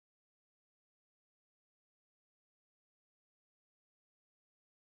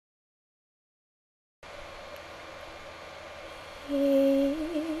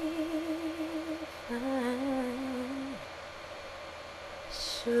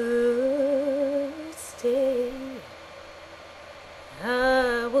could stay,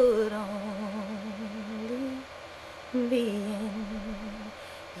 I would only be in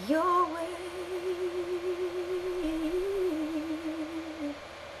your way.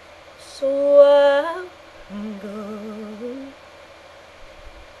 So I'll go,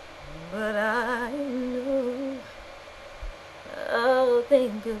 but I know I'll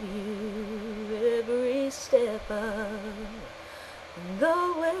think of you every step of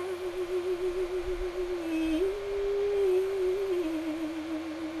the way.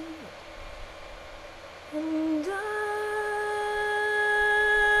 And I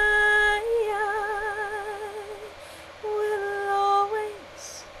will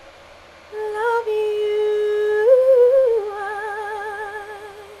always love you. I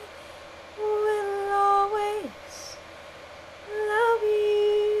will always love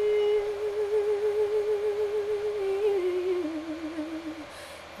you,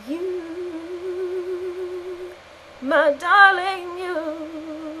 my darling, you.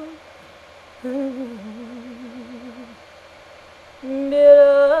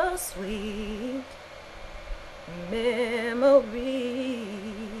 Bittersweet memories,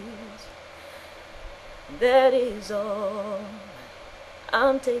 that is all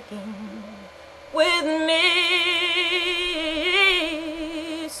I'm taking with me.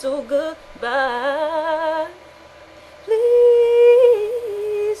 So goodbye,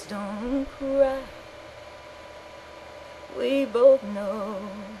 please don't cry. We both know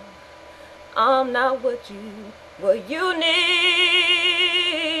I'm not what you need,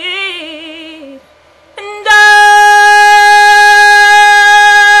 and I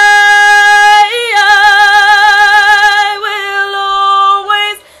will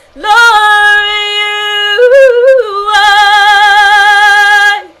always love you.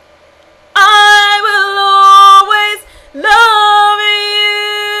 I will always love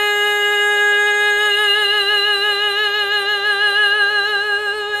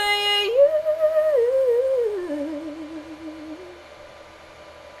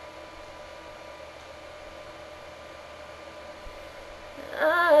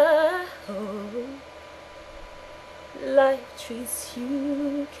I hope life treats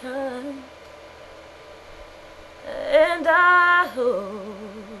you kind, and I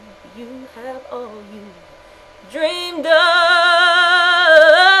hope you have all you dreamed of,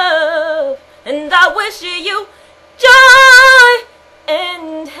 and I wish you joy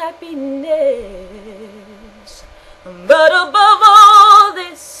and happiness, but above all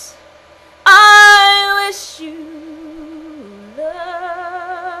this, I wish you